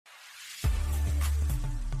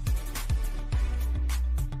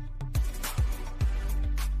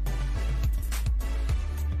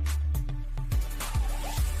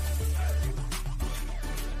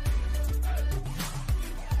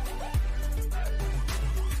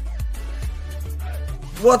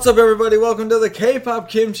What's up, everybody? Welcome to the K-Pop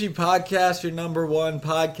Kimchi Podcast, your number one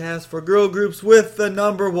podcast for girl groups with the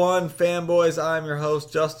number one fanboys. I'm your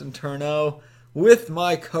host, Justin Turneau, with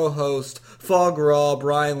my co-host, Fog Raw,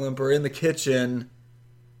 Brian Limper, in the kitchen.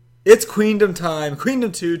 It's Queendom time,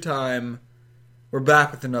 Queendom 2 time. We're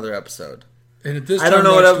back with another episode. And at this I time don't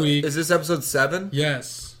know next what week... Is this episode 7?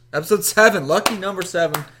 Yes. Episode 7, lucky number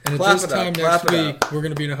 7. And Clap at this it up, time clap next it up. week, we're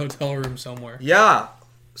going to be in a hotel room somewhere. Yeah,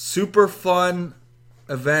 super fun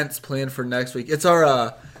events planned for next week. It's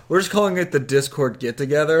our, we're just calling it the Discord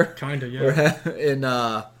get-together. Kinda, yeah. We're in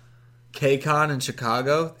KCON in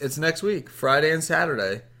Chicago. It's next week, Friday and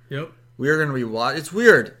Saturday. Yep. We are going to be watching. It's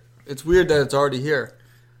weird. It's weird that it's already here.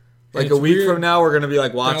 Like It's a week weird from now, we're going to be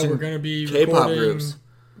like watching we're going to be K-pop recording groups.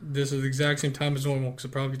 This is the exact same time as normal, because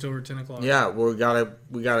it probably gets over 10 o'clock. Yeah, we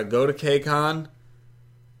gotta go to KCON.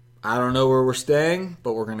 I don't know where we're staying,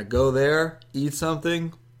 but we're going to go there, eat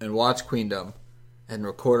something, and watch Queendom. And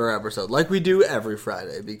record our episode like we do every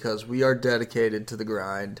Friday because we are dedicated to the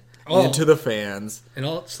grind and to the fans. And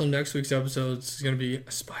also next week's episode is going to be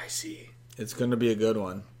spicy. It's going to be a good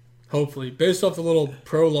one. Hopefully. Based off the little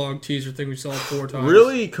prologue teaser thing we saw 4 times.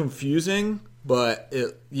 Really confusing, but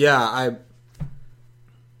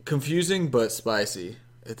confusing but spicy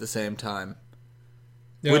at the same time.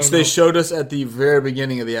 Yeah, Which they showed us at the very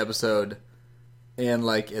beginning of the episode. And,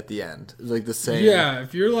 like, at the end. It was, like, the same. Yeah,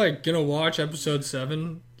 if you're, like, going to watch episode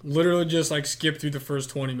 7, literally just, like, skip through the first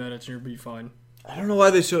 20 minutes and you'll be fine. I don't know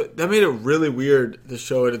why they showed... That made it really weird to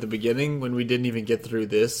show it at the beginning when we didn't even get through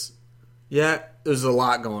this yet. There's a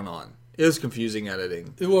lot going on. It was confusing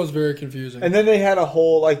editing. It was very confusing. And then they had a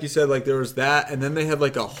whole, like you said, like, there was that. And then they had,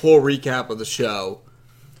 like, a whole recap of the show.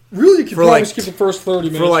 Really, you could probably like, skip the first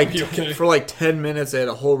 30 minutes. For, like, 10 minutes, they had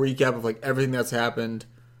a whole recap of, like, everything that's happened.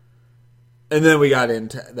 And then we got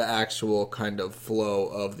into the actual kind of flow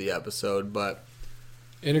of the episode, but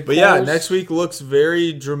yeah, next week looks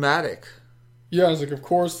very dramatic. Yeah, it's like, of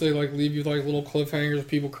course they like leave you like little cliffhangers,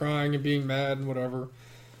 people crying and being mad and whatever.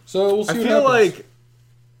 So we'll see. I feel like,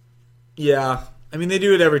 yeah, I mean they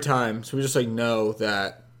do it every time, so we just like know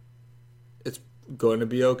that it's going to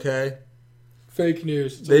be okay. Fake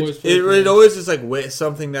news. It always is like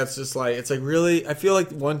something that's just like, it's like really, I feel like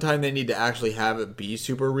one time they need to actually have it be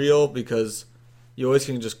super real because you always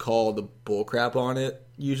can just call the bullcrap on it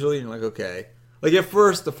usually and you're like, okay. Like at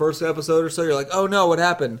first, the first episode or so, you're like, oh no, what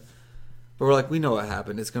happened? But we're like, we know what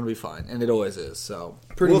happened. It's going to be fine. And it always is. So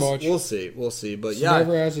pretty much. We'll see. But it's yeah.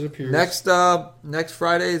 Never as it appears. Next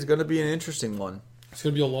Friday is going to be an interesting one. It's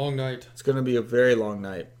going to be a long night. It's going to be a very long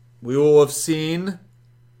night. We will have seen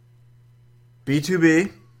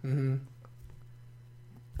B2B, NMIXX.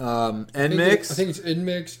 I think it's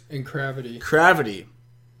NMIXX and Gravity. Gravity.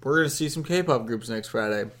 We're going to see some K-pop groups next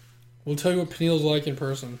Friday. We'll tell you what Peniel's like in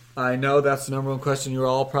person. I know that's the number one question you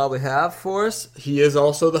all probably have for us. He is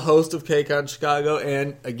also the host of KCON Chicago,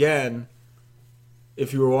 and again,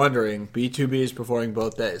 if you were wondering, B2B is performing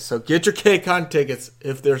both days. So get your KCON tickets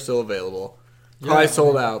if they're still available. Probably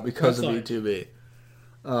sold out because of B2B.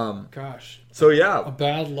 Gosh. So yeah. A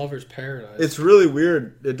bad lover's paradise. It's really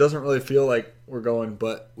weird. It doesn't really feel like we're going,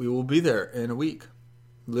 but we will be there in a week.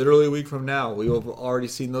 Literally a week from now. We will have already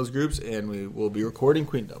seen those groups, and we will be recording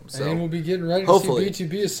Queendom. So and we'll be getting ready hopefully to see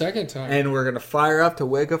B2B a second time. And we're going to fire up to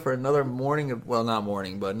wake up for another morning of, well, not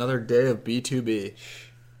morning, but another day of B2B.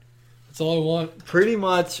 That's all I want. Pretty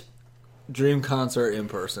much dream concert in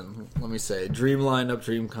person, let me say. Dream lineup,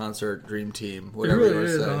 dream concert, dream team, whatever you want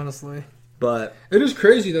to say. Honestly. But it is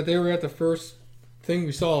crazy that they were at the first thing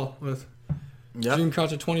we saw with Dream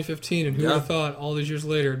Concert 2015, and who would have thought all these years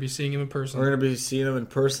later I'd be seeing him in person. We're going to be seeing him in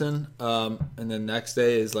person, and then next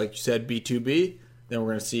day is, like you said, B2B. Then we're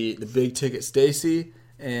going to see the big ticket Stacy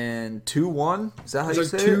and 2-1. Is that how you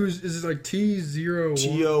say it? Is it like T01?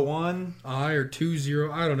 T01? I or 20?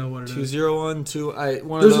 I don't know what it is. 201,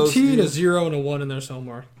 one There's of those. A T and a 0 and a 1 in there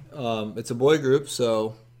somewhere. It's a boy group,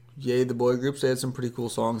 so yay the boy groups. They had some pretty cool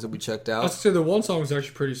songs that we checked out. I was say the one song is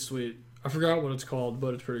actually pretty sweet. I forgot what it's called,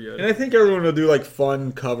 but it's pretty good. And I think everyone will do like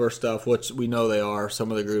fun cover stuff, which we know they are,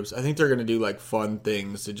 some of the groups. I think they're going to do like fun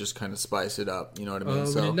things to just kind of spice it up. You know what I mean?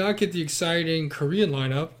 We did not get the exciting Korean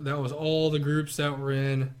lineup. That was all the groups that were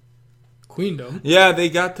in Queendom. Yeah, they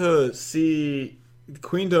got to see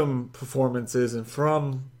Queendom performances, and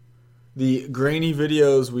from the grainy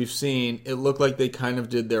videos we've seen, it looked like they kind of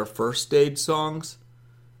did their first stage songs.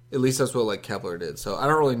 At least that's what like Kepler did. So I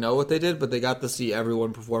don't really know what they did, but they got to see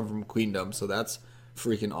everyone perform from Queendom, so that's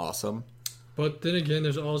freaking awesome. But then again,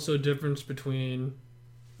 there's also a difference between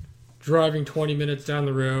driving 20 minutes down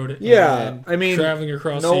the road and I mean, traveling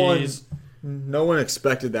across seas no one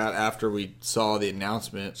expected that after we saw the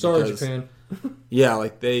announcement. Sorry, Japan. Yeah,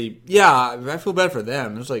 I feel bad for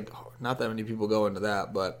them. There's like not that many people go into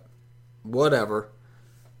that, but whatever.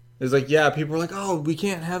 It's like, yeah, people are like, oh, we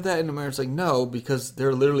can't have that in America. It's like, no, because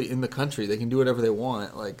they're literally in the country. They can do whatever they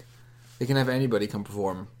want. Like, they can have anybody come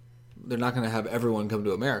perform. They're not going to have everyone come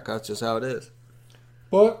to America. That's just how it is.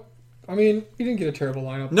 But, I mean, you didn't get a terrible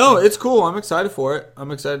lineup. No, it's cool. I'm excited for it.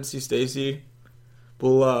 I'm excited to see Stacy.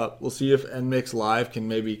 We'll see if NMIX Live can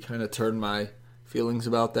maybe kind of turn my feelings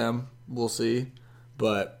about them. We'll see.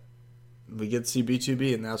 But we get to see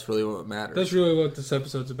B2B, and that's really what matters. That's really what this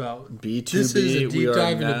episode's about. B2B. This is a deep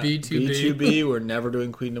dive into B2B. B2B, we're never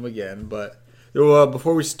doing Queendom again. But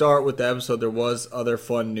before we start with the episode, there was other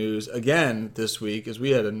fun news again this week, as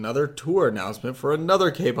we had another tour announcement for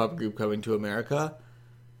another K-pop group coming to America,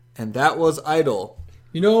 and that was Idol.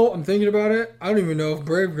 You know, I'm thinking about it. I don't even know if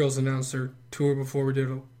Brave Girls announced their tour before we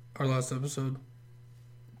did our last episode.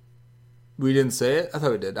 We didn't say it? I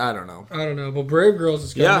thought we did. I don't know. But Brave Girls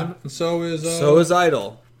is coming. Yeah. And so is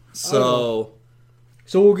Idol. So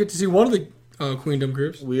we'll get to see one of the Queendom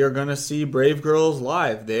groups. We are going to see Brave Girls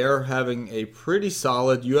live. They are having a pretty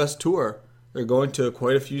solid U.S. tour. They're going to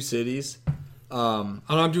quite a few cities. And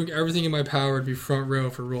I'm doing everything in my power to be front row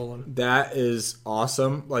for Roland. That is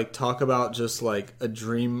awesome. Like, talk about just like a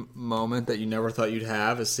dream moment that you never thought you'd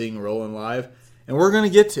have, is seeing Roland live. And we're going to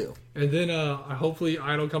get to. And then hopefully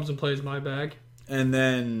Idol comes and plays my bag. And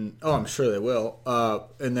then, I'm sure they will.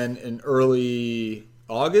 And then in early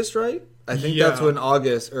August, right? I think that's when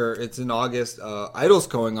it's in August. Idol's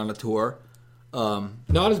going on a tour.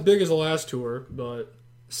 Not as big as the last tour, but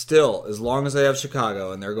still, as long as they have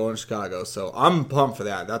Chicago, and they're going to Chicago. So I'm pumped for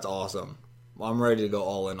that. That's awesome. I'm ready to go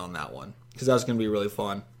all in on that one, because that's going to be really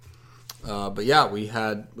fun. But yeah, we've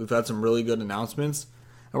had some really good announcements.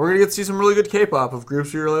 And we're going to get to see some really good K-pop of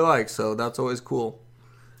groups we really like, so that's always cool.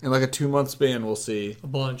 In like a 2-month span, we'll see a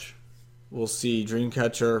bunch. We'll see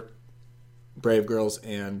Dreamcatcher, Brave Girls,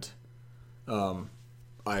 and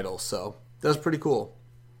Idol, so that's pretty cool.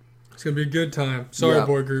 It's going to be a good time. Sorry,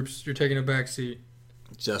 boy groups, you're taking a back seat.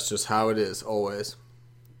 Just how it is, always.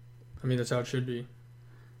 I mean, that's how it should be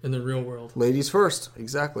in the real world. Ladies first,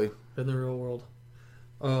 exactly. In the real world.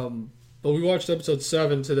 But we watched episode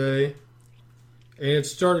 7 today. And it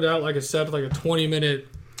started out, like I said, like a 20-minute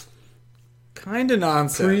kind of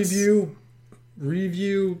nonsense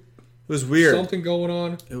review. It was weird. Something going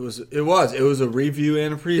on. It was a review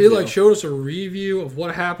and a preview. It like showed us a review of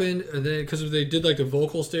what happened, and then because they did like the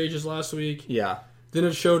vocal stages last week. Yeah. Then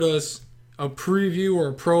it showed us a preview or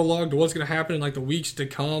a prologue to what's going to happen in like the weeks to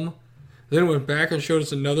come. Then it went back and showed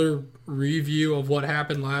us another review of what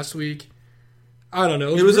happened last week. I don't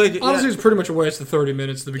know. It was like honestly, it was pretty much a waste of 30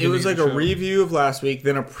 minutes at the beginning. It was like a review of last week,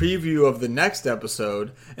 then a preview of the next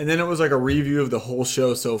episode, and then it was like a review of the whole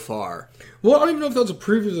show so far. Well, I don't even know if that's a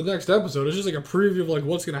preview of the next episode. It's just like a preview of like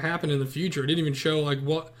what's going to happen in the future. It didn't even show like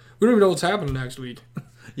what we don't even know what's happening next week.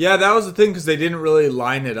 Yeah, that was the thing, because they didn't really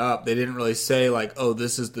line it up. They didn't really say like, oh,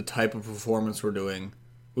 this is the type of performance we're doing.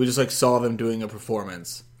 We just like saw them doing a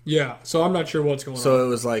performance. Yeah, so I'm not sure what's going on. So it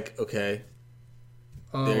was like, okay,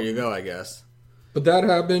 there you go, I guess. But that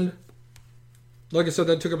happened. Like I said,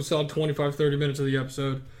 that took up a solid 25-30 minutes of the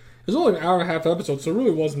episode. It was only an hour and a half episode, so it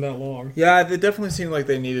really wasn't that long. Yeah, it definitely seemed like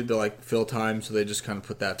they needed to like fill time, so they just kind of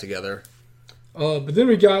put that together. But then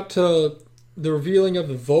we got to the revealing of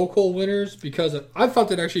the vocal winners, because I thought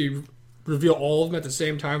they'd actually reveal all of them at the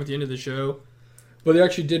same time at the end of the show. But they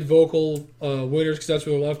actually did vocal winners, because that's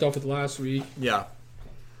where we left off with last week. Yeah.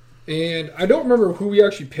 And I don't remember who we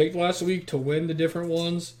actually picked last week to win the different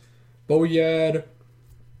ones. But we had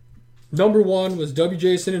number 1 was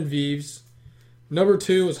WJSN and Vives. Number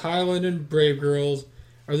 2 was Highland and Brave Girls.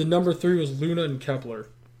 Or the number 3 was Luna and Kepler.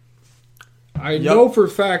 I know for a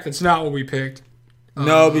fact that's not what we picked.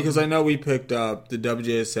 No, because I know we picked up the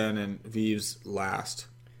WJSN and Vives last.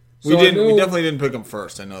 We So we definitely didn't pick them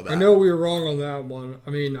first. I know that. I know we were wrong on that one. I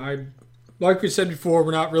mean, like we said before,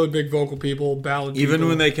 we're not really big vocal people, ballad people. Even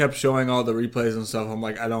when they kept showing all the replays and stuff, I'm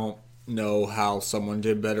like, I don't know how someone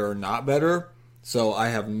did better or not better, so I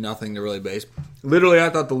have nothing to really base. Literally, I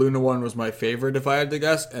thought the Luna one was my favorite if I had to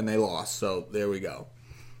guess, and they lost, so there we go.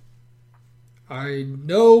 I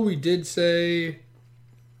know we did say,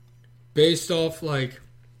 based off like,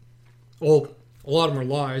 well, a lot of them are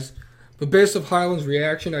lies, but based off Highland's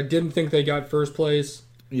reaction, I didn't think they got first place.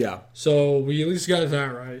 Yeah. So we at least got that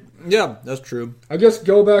right. Yeah, that's true. I guess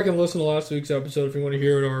go back and listen to last week's episode if you want to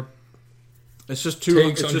hear it. It's just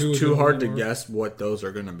too hard to guess what those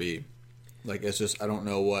are going to be. Like, it's just, I don't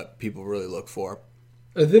know what people really look for.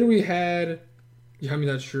 And then we had, yeah, I mean,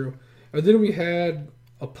 that's true. And then we had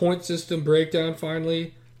a point system breakdown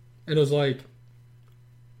finally, and it was like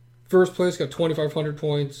first place got 2,500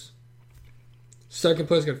 points, second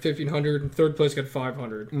place got 1,500, and third place got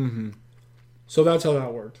 500. Mm-hmm. So that's how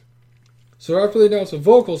that worked. So after they announced the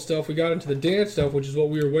vocal stuff, we got into the dance stuff, which is what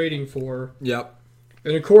we were waiting for. Yep.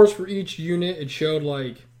 And of course, for each unit, it showed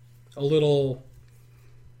like a little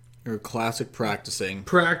Your classic practicing.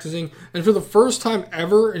 And for the first time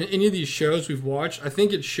ever in any of these shows we've watched, I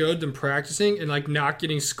think it showed them practicing and like not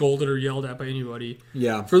getting scolded or yelled at by anybody.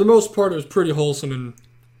 Yeah. For the most part, it was pretty wholesome and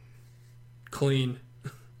clean.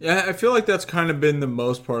 Yeah, I feel like that's kind of been the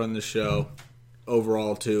most part on the show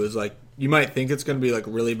overall too. Is like you might think it's going to be like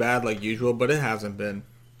really bad like usual, but it hasn't been.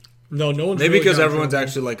 No one's maybe really because gotten everyone's trouble.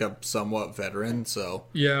 actually like a somewhat veteran, so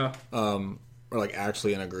Yeah. or like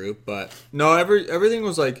actually in a group. But no, everything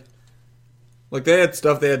was like they had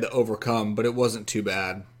stuff they had to overcome, but it wasn't too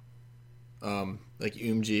bad. Like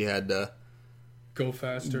Umji had to Go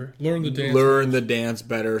faster. Learn the dance. learn the dance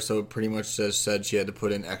better, so it pretty much said she had to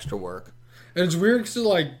put in extra work. And it's weird because it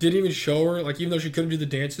like didn't even show her, like even though she couldn't do the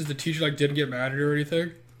dances, the teacher like didn't get mad at her or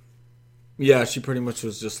anything. Yeah, she pretty much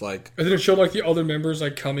was just like... And then it showed like the other members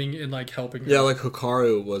like coming and like helping her. Yeah, like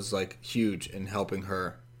Hikaru was like huge in helping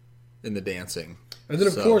her in the dancing. And then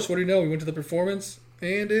of course, what do you know? We went to the performance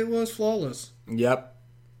and it was flawless. Yep.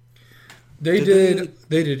 They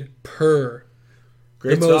did Purr.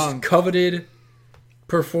 Great the song. most coveted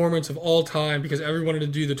performance of all time because everyone wanted to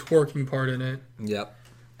do the twerking part in it. Yep.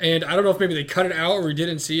 And I don't know if maybe they cut it out or we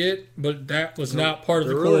didn't see it, but that was not part of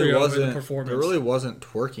the really choreo of wasn't the performance. There really wasn't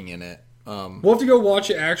twerking in it. We'll have to go watch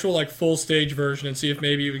the actual like full stage version and see if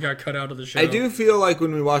maybe we got cut out of the show. I do feel like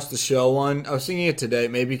when we watched the show one, I was thinking it today,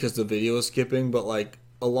 maybe because the video was skipping, but like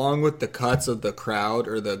along with the cuts of the crowd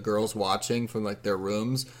or the girls watching from like their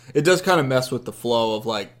rooms, it does kind of mess with the flow of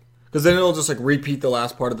like, because then it'll just like repeat the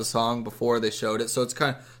last part of the song before they showed it. So it's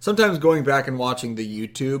kind of sometimes going back and watching the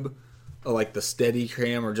YouTube, like the steady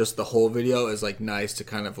cam or just the whole video is like nice to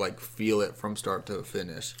kind of like feel it from start to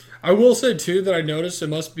finish. I will say too that I noticed it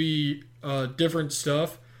must be different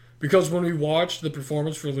stuff because when we watched the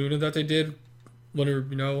performance for Luna that they did,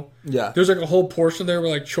 Yeah. there's like a whole portion there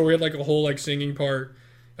where like Choi had like a whole like singing part.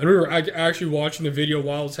 And we were actually watching the video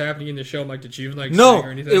while it's happening in the show. I'm like, did she even like sing or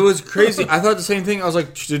anything? It was crazy. I thought the same thing. I was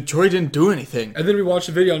like, Choi didn't do anything. And then we watched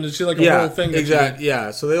the video and just see like a whole thing. Exactly. Yeah.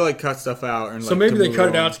 So they like cut stuff out and So like, maybe to they move cut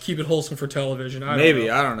it on. out to keep it wholesome for television. I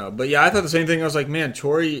don't know. But yeah, I thought the same thing. I was like, man,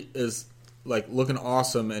 Choi is like looking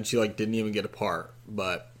awesome, and she like didn't even get a part.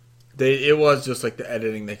 But it was just like the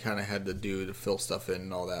editing they kind of had to do to fill stuff in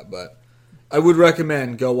and all that. But I would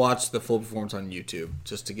recommend go watch the full performance on YouTube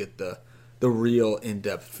just to get the real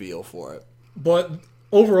in-depth feel for it. But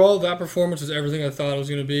overall, that performance is everything I thought it was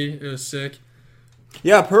going to be. It was sick.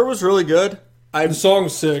 Yeah, Purr was really good. The song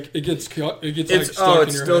was sick. It gets stuck in your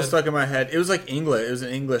still head. stuck in my head. It was like English. It was an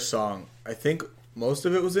English song. I think most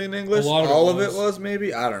of it was in English. A lot of it All of was. it was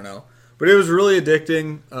maybe. I don't know. But it was really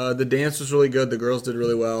addicting. The dance was really good. The girls did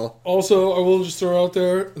really well. Also, I will just throw out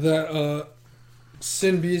there that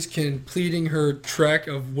Sinbi's completing her trek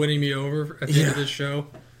of winning me over at the end of this show.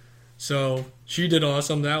 So she did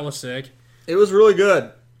awesome. That was sick. It was really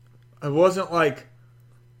good. It wasn't like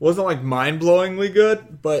mind-blowingly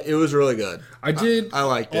good, but it was really good. I did I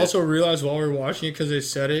liked it. also realize while we were watching it because they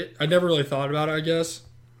said it. I never really thought about it, I guess.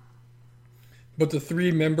 But the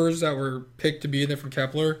three members that were picked to be in there from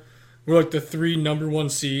Kepler were like the three number one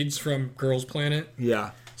seeds from Girls Planet. Yeah.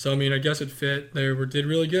 So, I mean, I guess it fit. They did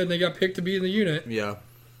really good, and they got picked to be in the unit. Yeah.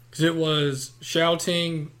 Because it was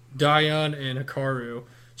Xiaoting, Dayan, and Hikaru.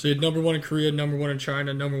 So you had number one in Korea, number one in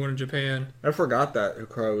China, number one in Japan. I forgot that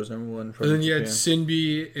Hikaru was number one from And then you Japan. had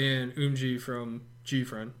Sinbi and Umji from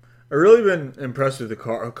G-Friend. I've really been impressed with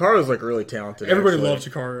Hikaru. Hikaru's like really talented. Everybody actually. loves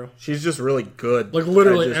Hikaru. She's just really good. Like,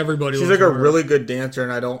 literally everybody She's loves like a her. really good dancer,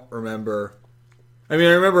 and I don't remember. I mean,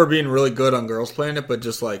 I remember her being really good on Girls Planet, but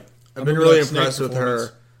just like I've been remember really that Snake impressed with her.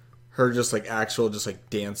 performance. Her just like actual, just like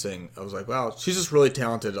dancing. I was like, wow, she's just really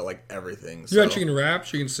talented at like everything. Yeah, she can rap,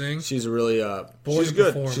 she can sing. She's really Boy she's can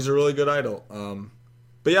good. perform. She's a really good idol.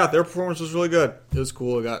 But yeah, their performance was really good. It was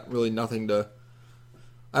cool. It got really nothing to.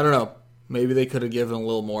 I don't know. Maybe they could have given a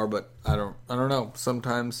little more, but I don't know.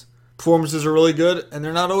 Sometimes performances are really good, and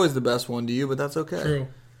they're not always the best one to you, but that's okay.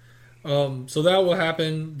 True. So that will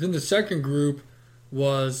happen. Then the second group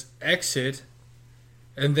was Exit,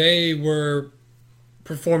 and they were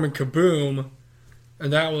performing Kaboom,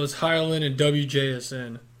 and that was Hyland and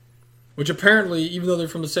WJSN, which apparently, even though they're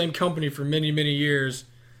from the same company for many, many years,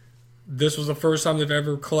 this was the first time they've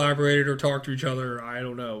ever collaborated or talked to each other. I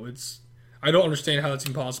don't know. I don't understand how that's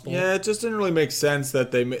impossible. Yeah, it just didn't really make sense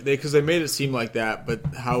that they because they made it seem like that, but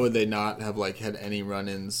how would they not have like had any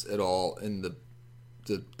run-ins at all in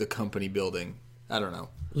the company building? I don't know.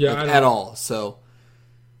 Yeah, like, at all. So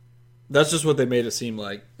that's just what they made it seem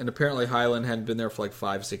like. And apparently Highland hadn't been there for like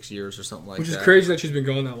 5-6 years or something like that. Which is crazy that she's been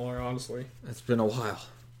gone that long, honestly. It's been a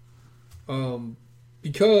while.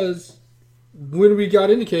 Because when we got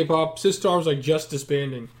into K-pop, Sistar was like just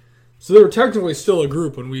disbanding. So they were technically still a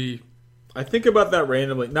group when we... I think about that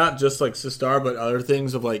randomly, not just like Sistar, but other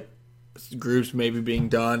things of like groups maybe being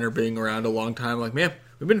done or being around a long time. Like, man,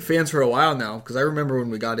 we've been fans for a while now because I remember when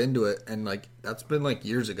we got into it, and like that's been like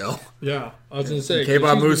years ago. Yeah, I was gonna say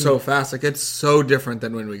K-pop moves so fast. Like it's so different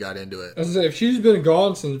than when we got into it. I was gonna say if she's been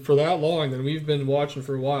gone for that long, then we've been watching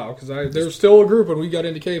for a while because they were still a group when we got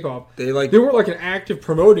into K-pop. They weren't like an active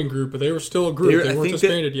promoting group, but they were still a group. They weren't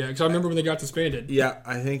disbanded yet because I remember when they got disbanded. Yeah,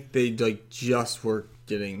 I think they like just were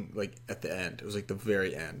getting like at the end. It was like the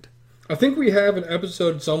very end. I think we have an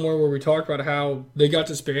episode somewhere where we talk about how they got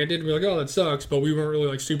disbanded. And we're like, oh, that sucks, but we weren't really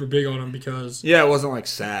like super big on them because it wasn't like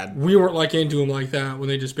sad. We weren't like into them like that when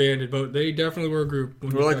they disbanded, but they definitely were a group.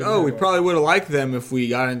 We're like, oh, we probably would have liked them if we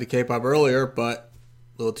got into K-pop earlier, but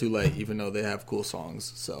a little too late. Even though they have cool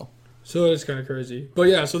songs, so it's kind of crazy. But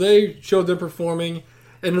yeah, so they showed them performing,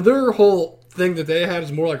 and their whole thing that they had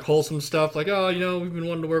is more like wholesome stuff, like, oh, we've been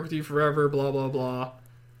wanting to work with you forever, blah blah blah.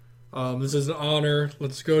 This is an honor.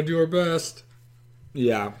 Let's go do our best.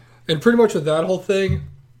 Yeah. And pretty much with that whole thing,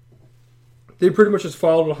 they pretty much just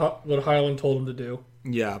followed what Highland told them to do.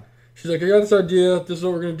 Yeah. She's like, I got this idea. This is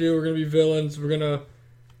what we're going to do. We're going to be villains. We're going to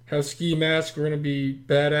have ski masks. We're going to be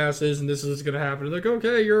badasses. And this is what's going to happen. And they're like,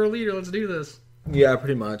 okay, you're a leader. Let's do this. Yeah,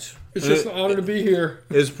 pretty much. It's just an honor to be here.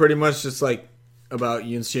 It's pretty much just like about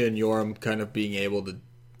Yoonsia and Yoram kind of being able to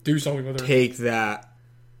do something with her. Take that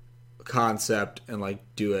concept and like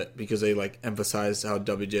do it because they like emphasize how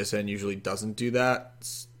WJSN usually doesn't do that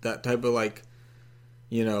type of like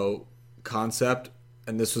concept,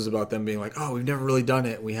 and this was about them being like, oh, we've never really done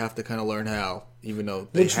it, we have to kind of learn how, even though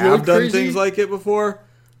they have done things like it before,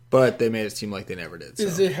 but they made it seem like they never did. So.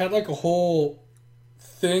 They had like a whole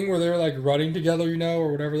thing where they're like running together,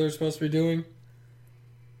 or whatever they're supposed to be doing,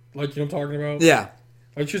 like what I'm talking about. Yeah,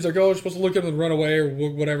 like she's like, oh, we're supposed to look at them and run away or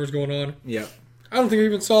whatever's going on. Yeah. I don't think we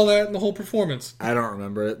even saw that in the whole performance. I don't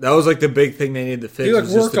remember it. That was like the big thing they needed to fix. He like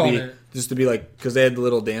worked on it. Just to be like, because they had the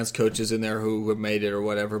little dance coaches in there who made it or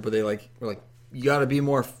whatever, but they like were like, you got to be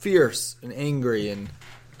more fierce and angry and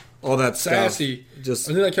all that sassy stuff.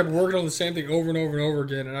 And then they kept working on the same thing over and over and over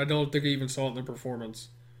again, and I don't think I even saw it in their performance.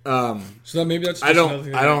 So that maybe that's. Just I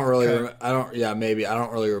don't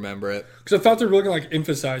really remember it because I thought they were really gonna like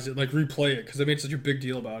emphasize it, like replay it, because they made such a big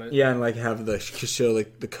deal about it. Yeah, and like have the show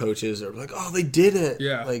like the coaches are like, oh, they did it.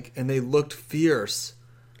 Yeah, like, and they looked fierce.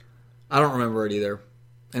 I don't remember it either,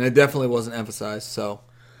 and it definitely wasn't emphasized. So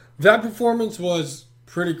that performance was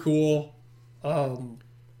pretty cool.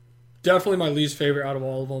 Definitely my least favorite out of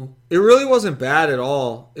all of them. It really wasn't bad at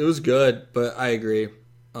all. It was good, but I agree.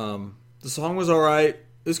 The song was all right.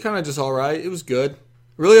 It was kind of just all right. It was good. I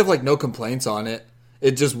really have like no complaints on it.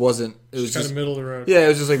 It just wasn't. It was just kind of middle of the road. Yeah, it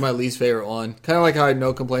was just like my least favorite one. Kind of like how I had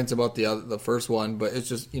no complaints about the first one, but it's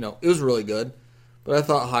just it was really good. But I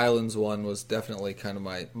thought Highlands one was definitely kind of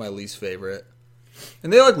my least favorite.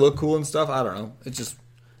 And they like look cool and stuff. I don't know. It just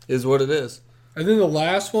is what it is. And then the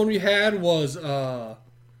last one we had was the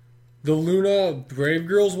Luna Brave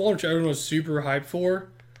Girls one, which everyone was super hyped for.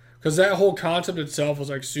 Because that whole concept itself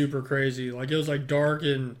was like super crazy. Like it was like dark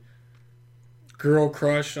and girl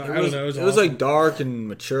crush. I don't know. It was awesome. Like dark and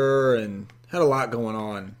mature and had a lot going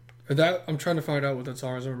on. And that I'm trying to find out what that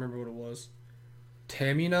song is. I don't remember what it was.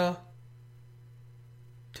 Tamina.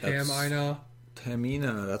 Tamina.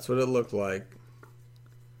 That's what it looked like.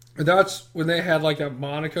 And that's when they had like that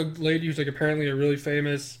Monica lady who's like apparently a really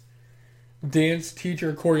famous dance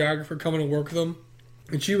teacher, choreographer coming to work with them.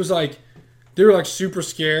 And she was like, they were like super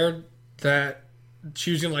scared that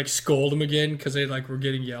she was gonna like scold them again because they like were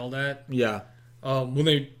getting yelled at. Yeah. When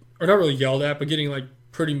they are not really yelled at, but getting like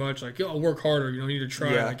pretty much like, oh, work harder. You need to try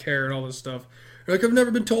and like care and all this stuff. They're like, I've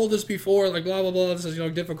never been told this before. Like blah blah blah. This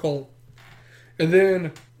is difficult. And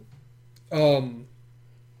then,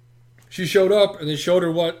 she showed up and they showed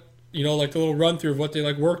her what like the little run through of what they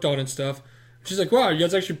like worked on and stuff. She's like, wow, you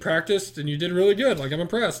guys actually practiced and you did really good. Like, I'm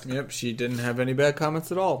impressed. Yep, she didn't have any bad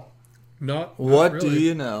comments at all. Not what really. Do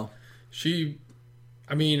you know?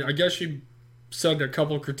 I guess she said a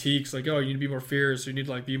couple of critiques, like, oh, you need to be more fierce, you need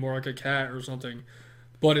to, like, be more like a cat or something.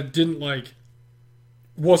 But it didn't, like,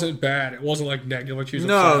 wasn't bad. It wasn't, like, negative. Like she was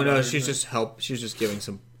no, she's just she was just giving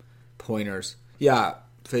some pointers. Yeah,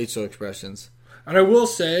 facial expressions. And I will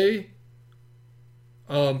say,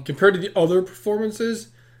 compared to the other performances,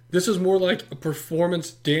 this is more like a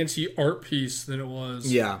performance dancey art piece than it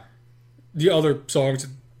was the other songs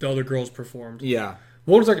that the other girls performed. Yeah.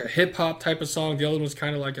 One was like a hip hop type of song. The other one was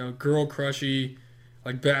kind of like a girl crushy,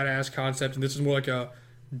 like badass concept, and this is more like a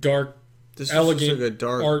dark, elegant like a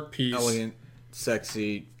dark art piece. Elegant,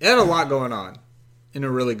 sexy. It had a lot going on in a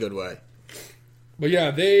really good way. But yeah,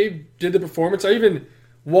 they did the performance.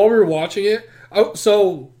 While we were watching it,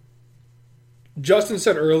 so Justin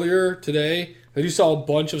said earlier today that he saw a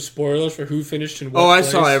bunch of spoilers for who finished in what I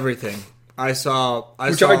place. saw everything. I saw I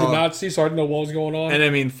did not see, so I didn't know what was going on. And I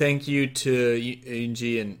mean, thank you to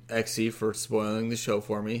Angie and XE for spoiling the show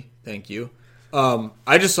for me. Thank you.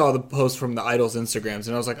 I just saw the post from the Idols Instagrams,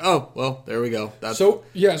 and I was like, oh, well, there we go. So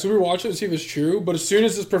we were watching to see if it's true, but as soon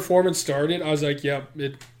as this performance started, I was like, yeah,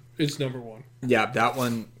 it's number one. Yeah, that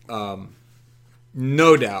one,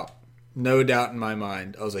 no doubt. No doubt in my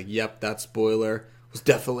mind. I was like, yep, that spoiler was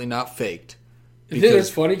definitely not faked. And then it's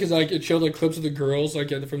funny because like it showed like clips of the girls like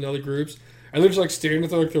from the other groups, and they're just like standing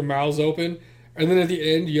with like their mouths open, and then at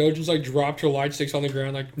the end, Yo just like dropped her light sticks on the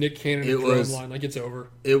ground like Nick Cannon in the line, like it's over.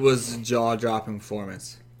 It was a jaw-dropping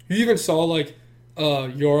performance. You even saw like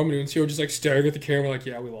Yoram and Uncio just like staring at the camera like,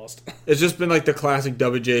 yeah, we lost. It's just been like the classic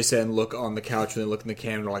WJSN look on the couch when they look in the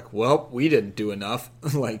camera like, well, we didn't do enough.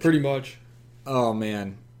 Like pretty much. Oh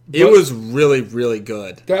man, it was really, really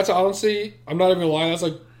good. That's honestly, I'm not even gonna lie, that's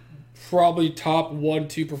like probably top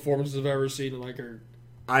 1-2 performances I've ever seen in like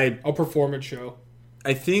a performance show.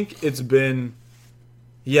 I think it's been,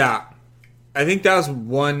 yeah. I think that was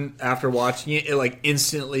one, after watching it, it like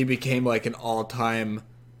instantly became like an all-time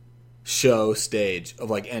show stage of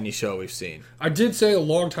like any show we've seen. I did say a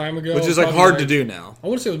long time ago, which is like hard to do now. I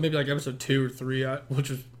want to say it was maybe like episode 2 or 3, which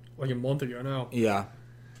was like a month ago now. Yeah.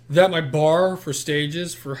 That my bar for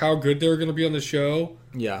stages for how good they were going to be on the show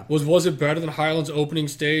was it better than Highland's opening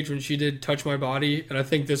stage when she did Touch My Body? And I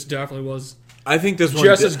think this definitely was I think this one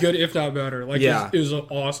just as good, if not better. Like it was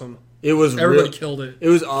awesome. It was everybody killed it. It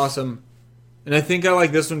was awesome. And I think I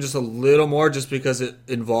like this one just a little more just because it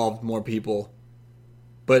involved more people.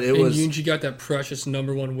 But it was Yoonji got that precious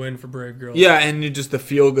number 1 win for Brave Girls. Yeah, and just the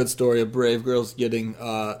feel-good story of Brave Girls getting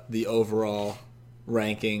the overall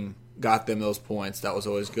ranking, got them those points. That was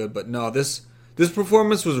always good. But no, this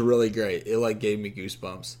performance was really great. It like gave me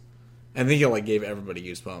goosebumps. I think it like gave everybody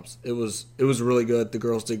goosebumps. It was really good. The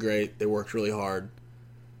girls did great. They worked really hard.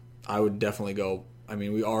 I would definitely go. I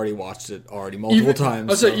mean, we already watched it multiple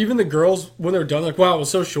times. I say even the girls when they're done, like, wow, it was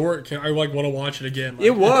so short. I like want to watch it again. Like,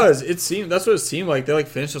 it was. It seemed. That's what it seemed like. They like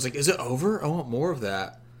finished. I was like, is it over? I want more of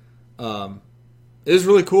that. It was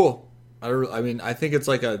really cool. I mean, I think it's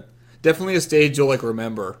like definitely a stage you'll like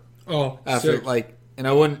remember. Oh, after sick. Like, and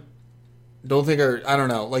I don't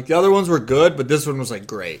know. Like the other ones were good, but this one was like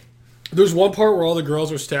great. There's one part where all the girls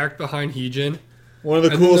are stacked behind Heejin. One of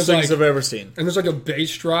the coolest things I've ever seen. And there's like a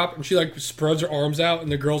bass drop, and she like spreads her arms out,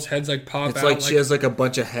 and the girls' heads like pop out. It's like she has like a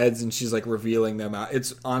bunch of heads, and she's like revealing them out.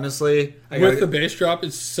 It's honestly the bass drop,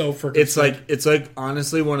 it's so freaking. It's like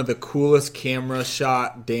honestly one of the coolest camera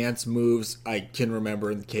shot dance moves I can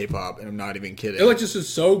remember in K-pop, and I'm not even kidding. It like just is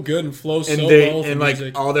so good and flows and so well. And like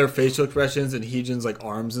all their facial expressions and Heejin's like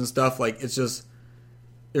arms and stuff, like it's just.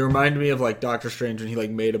 It reminded me of like Doctor Strange when he like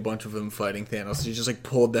made a bunch of them fighting Thanos. He just like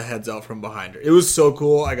pulled the heads out from behind her. It was so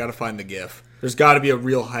cool. I gotta find the GIF. There's got to be a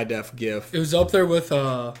real high def GIF. It was up there with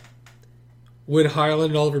when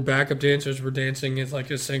Highland and all of her backup dancers were dancing as like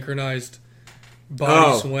a synchronized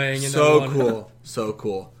body swaying. So cool, so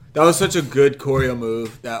cool. That was such a good choreo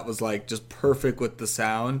move. That was like just perfect with the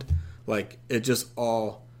sound. Like it just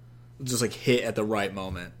like hit at the right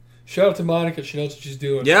moment. Shout out to Monica. She knows what she's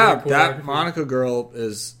doing. Yeah, that Monica girl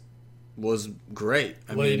was great.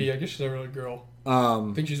 I guess she's not really a girl. I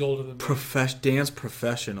think she's older than me. Dance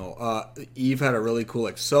professional. Eve had a really cool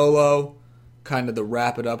like solo, kind of to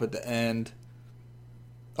wrap it up at the end.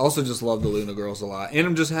 Also, just love the Luna girls a lot, and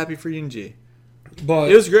I'm just happy for Yoonji. But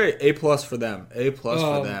it was great. A+ for them. A+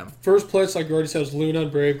 for them. First place, like you already said, was Luna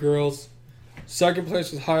and Brave Girls. Second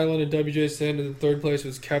place was Highland and WJSN, and then third place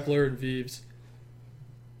was Kepler and Vives.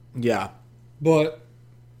 Yeah. But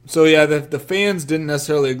so yeah, the fans didn't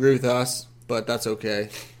necessarily agree with us, but that's okay.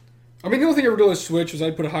 I mean, the only thing I ever really switched was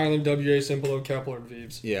I'd put Highland, WJSN below Kepler and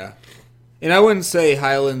Vives. Yeah. And I wouldn't say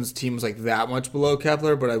Highland's team was like that much below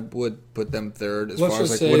Kepler, but I would put them third as far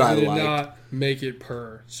as like what I like. Did not make it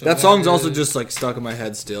per. So that song's also just like stuck in my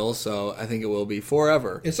head still, so I think it will be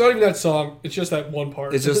forever. It's not even that song; it's just that one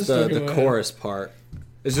part. It's just the chorus part.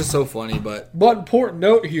 It's just so funny, but important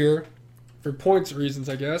note here, for points reasons,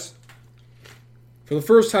 I guess. For the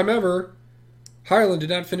first time ever, Highland did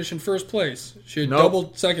not finish in first place. She had Nope.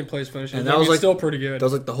 double second place finishes. And that was like still pretty good. That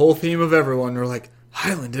was like the whole theme of everyone. They're like,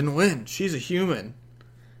 Highland didn't win. She's a human.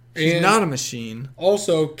 She's And not a machine.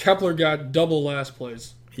 Also, Kepler got double last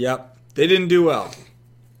place. Yep. They didn't do well.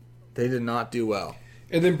 They did not do well.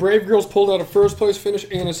 And then Brave Girls pulled out a first place finish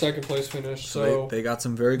and a second place finish. So they got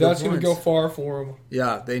some very good that's points. going to go far for them.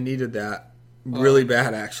 Yeah, they needed that. Really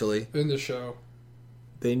bad, actually. In the show.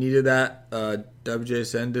 They needed that.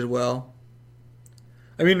 WJSN did well.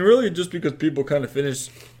 I mean, really, just because people kind of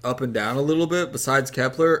finished up and down a little bit, besides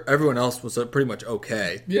Kepler, everyone else was pretty much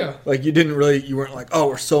okay. Yeah. Like, you weren't like, oh,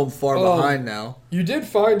 we're so far behind now. You did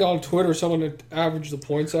find on Twitter someone that averaged the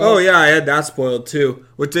points out. Oh, yeah, I had that spoiled, too.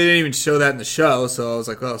 Which they didn't even show that in the show, so I was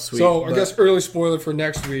like, oh, sweet. So, I guess early spoiler for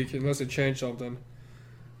next week, unless they change something.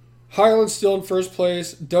 Highland's still in first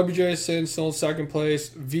place. WJSN still in second place.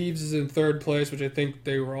 Vives is in third place, which I think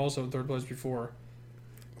they were also in third place before.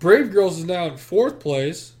 Brave Girls is now in fourth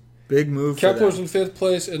place. Big move Kepler's for them. in fifth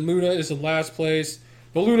place, and Luna is in last place.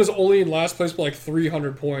 But Luna's only in last place by like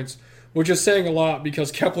 300 points, which is saying a lot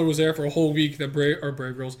because Kepler was there for a whole week that Brave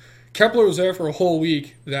Girls. Kepler was there for a whole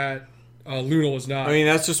week that Luna was not. I mean,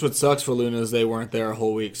 that's just what sucks for Luna is they weren't there a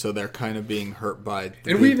whole week, so they're kind of being hurt by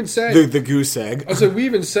we even said the goose egg. I said we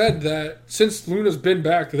even said that since Luna's been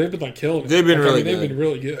back, they've been like killing it. They've been really They've good. been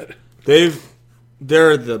really good.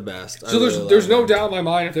 They're the best. So there's no doubt in my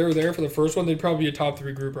mind if they were there for the first one, they'd probably be a top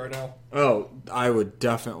 3 group right now. Oh, I would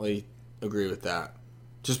definitely agree with that.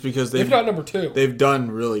 Just because If not number 2. they've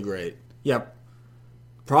done really great. Yep.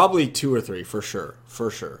 Probably 2 or 3 for sure.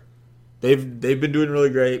 For sure. They've been doing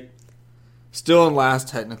really great. Still in last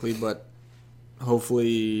technically, but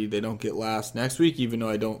hopefully they don't get last next week, even though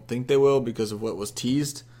I don't think they will because of what was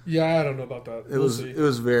teased. Yeah, I don't know about that. It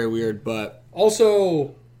was very weird, but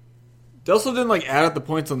Also, they also didn't add up the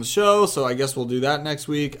points on the show, so I guess we'll do that next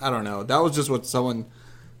week. I don't know. That was just what someone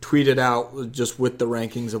tweeted out, just with the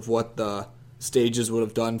rankings of what the stages would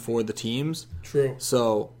have done for the teams. true.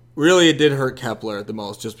 So really, it did hurt Kepler the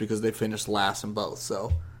most, just because they finished last in both.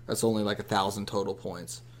 So that's only 1,000 total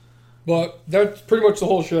points. But that's pretty much the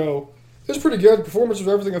whole show. It was pretty good. The performance was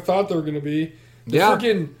everything I thought they were going to be. The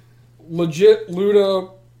freaking legit Luna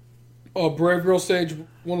Brave Girl stage,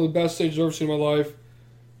 one of the best stages I've ever seen in my life.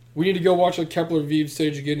 We need to go watch the Kepler Vive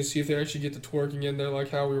stage again to see if they actually get the twerking in there like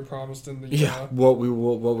how we were promised in the what we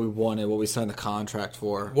wanted, what we signed the contract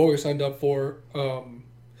for. what we signed up for.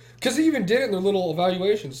 Because they even did it in their little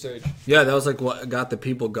evaluation stage. Yeah, that was what got the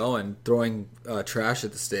people going, throwing trash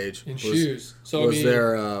at the stage. In shoes. So was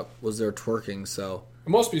there twerking, so it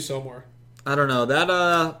must be somewhere. I don't know.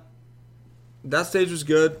 That stage was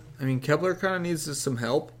good. I mean, Kepler kind of needs some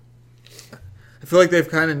help. I feel like they've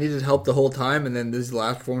kind of needed help the whole time, and then these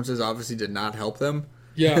last performances obviously did not help them.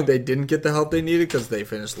 Yeah. They didn't get the help they needed because they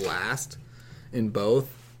finished last in both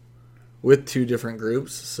with 2 different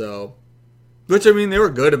groups. So, which, I mean, they were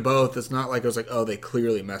good in both. It's not like it was they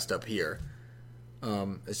clearly messed up here.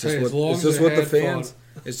 It's just It's just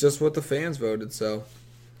what the fans voted. So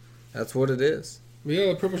that's what it is. Yeah,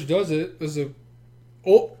 that pretty much does it.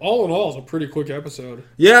 All in all, it's a pretty quick episode.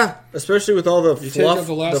 Yeah, especially with all the You fluff. take up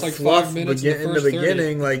the last, 5 minutes in the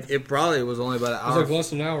beginning. It probably was only about an hour. It was less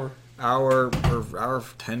than an hour. Hour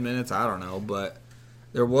 10 minutes. I don't know, but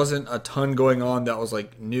there wasn't a ton going on that was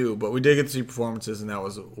new. But we did get to see performances, and that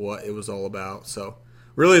was what it was all about. So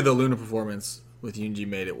really, the Luna performance with Yoonji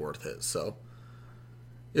made it worth it. So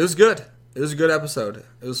it was good. It was a good episode.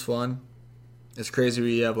 It was fun. It's crazy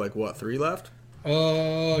we have 3 left.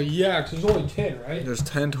 Yeah, because there's only 10, right? There's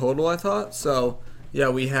 10 total, I thought. So, yeah,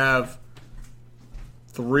 we have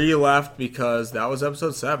 3 left because that was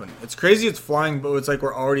episode 7. It's crazy it's flying, but it's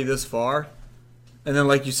we're already this far. And then,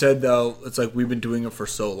 like you said, though, it's we've been doing it for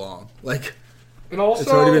so long. And also,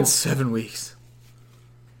 it's already been 7 weeks.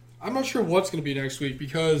 I'm not sure what's going to be next week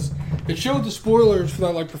because it showed the spoilers for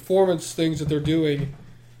that performance things that they're doing.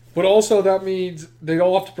 But also that means they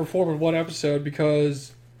all have to perform in one episode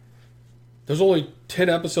because there's only 10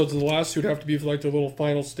 episodes, and the last 2 would have to be for their little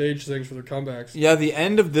final stage things for their comebacks. Yeah, the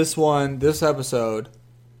end of this episode,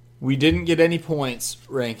 we didn't get any points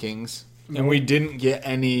rankings, and we didn't get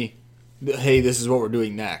any, hey, this is what we're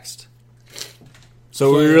doing next.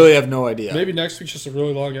 So we really have no idea. Maybe next week's just a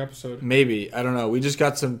really long episode. Maybe. I don't know. We just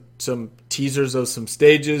got some teasers of some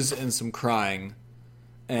stages and some crying.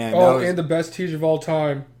 And and the best teaser of all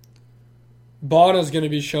time. Bana's going to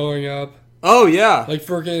be showing up. Oh, yeah.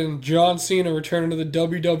 Freaking John Cena returning to the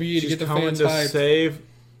WWE to get the fans hyped.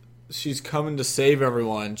 She's coming to save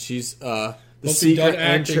everyone. She's the Once she's done secret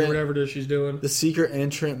acting or entrant, whatever it is she's doing. the secret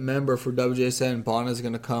entrant member for WJSN, Bonna's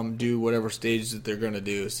going to come do whatever stage that they're going to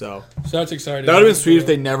do. So that's exciting. that would have been sweet if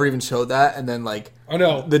they never even showed that, and then like I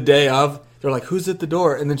know the day of, they're like, "Who's at the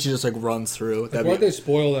door?" and then she just like runs through. Like, why'd they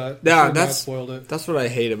spoil that? They Yeah, should've not spoiled it. That's what I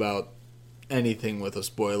hate about anything with a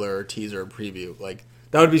spoiler or teaser or preview. Like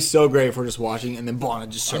that would be so great if we're just watching and then Bonna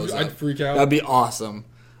just shows up. I'd freak out. That'd be awesome.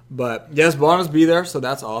 But yes, Bonna's be there, so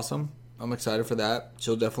that's awesome. I'm excited for that.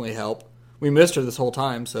 She'll definitely help. We missed her this whole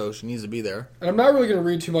time, so she needs to be there. And I'm not really going to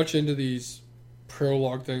read too much into these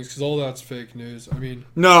prologue things because all that's fake news. I mean,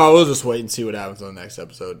 No, we'll just wait and see what happens on the next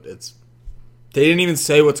episode. They didn't even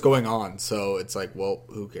say what's going on, so it's like, well,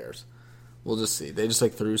 who cares? We'll just see. They just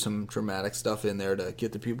like threw some dramatic stuff in there to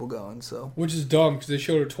get the people going. So which is dumb because they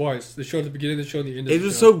showed it twice. They showed it at the beginning, they showed it at the end. it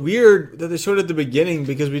was so weird that they showed it at the beginning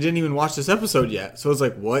because we didn't even watch this episode yet. So it's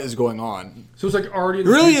like, what is going on? So it's like already. In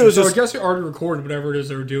the Really, future. it was so just- I guess they already recorded whatever it is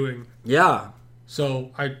they're doing. Yeah, So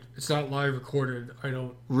it's not live recorded. I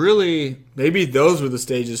don't. really. Maybe those were the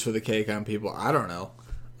stages for the KCON people. I don't know.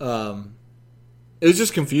 It was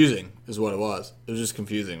just confusing, is what it was. It was just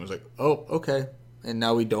confusing. It was like, oh, okay. And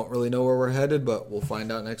now we don't really know where we're headed, but we'll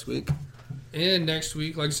find out next week. And next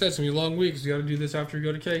week, like I said, it's gonna be a long week because you got to do this after you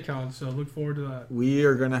go to KCON. So look forward to that. We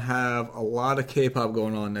are going to have a lot of K-pop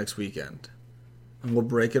going on next weekend. And we'll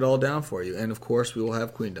break it all down for you. And, of course, we will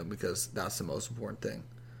have Queendom because that's the most important thing.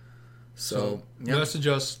 So yeah. Message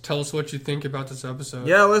us. Tell us what you think about this episode.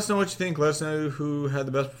 Yeah, let us know what you think. Let us know who had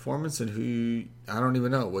the best performance and who, I don't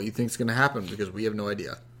even know, what you think is going to happen because we have no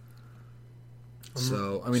idea.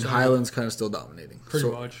 So, I mean, so- Highland's kind of still dominating. Pretty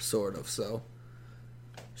much. Sort of, so.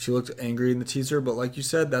 She looked angry in the teaser, but like you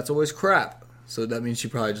said, that's always crap. So that means she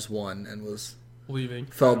probably just won and Leaving.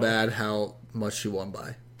 felt bad how much she won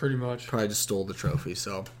by. Pretty much. Probably just stole the trophy,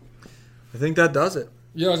 so. I think that does it.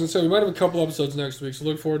 Yeah, I was gonna say we might have a couple episodes next week, so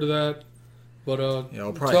look forward to that. But Yeah,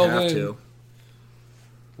 we'll probably until have then, to.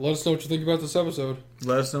 let us know what you think about this episode.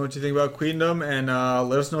 Let us know what you think about Queendom, and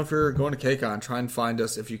let us know if you're going to KCON. Try and find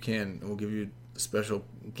us if you can, and we'll give you a special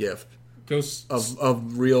gift Go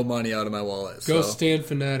of real money out of my wallet. go So, stand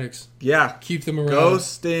fanatics. yeah, Keep them around. go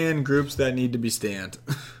stand groups that need to be stand.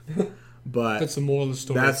 But That's the moral of the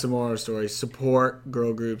story. that's the moral of the story. Support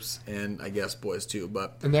girl groups and I guess boys too.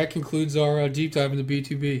 But And that concludes our deep dive into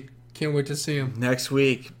B2B. Can't wait to see them. next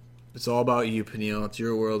week, it's all about you, Peniel. It's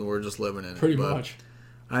your world, and we're just living in it. Pretty But much.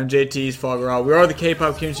 I'm JT's Foggerall. We are the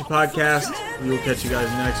K-Pop Kimchi Podcast. We will catch you guys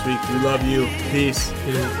next week. We love you. Peace.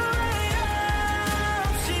 Yeah.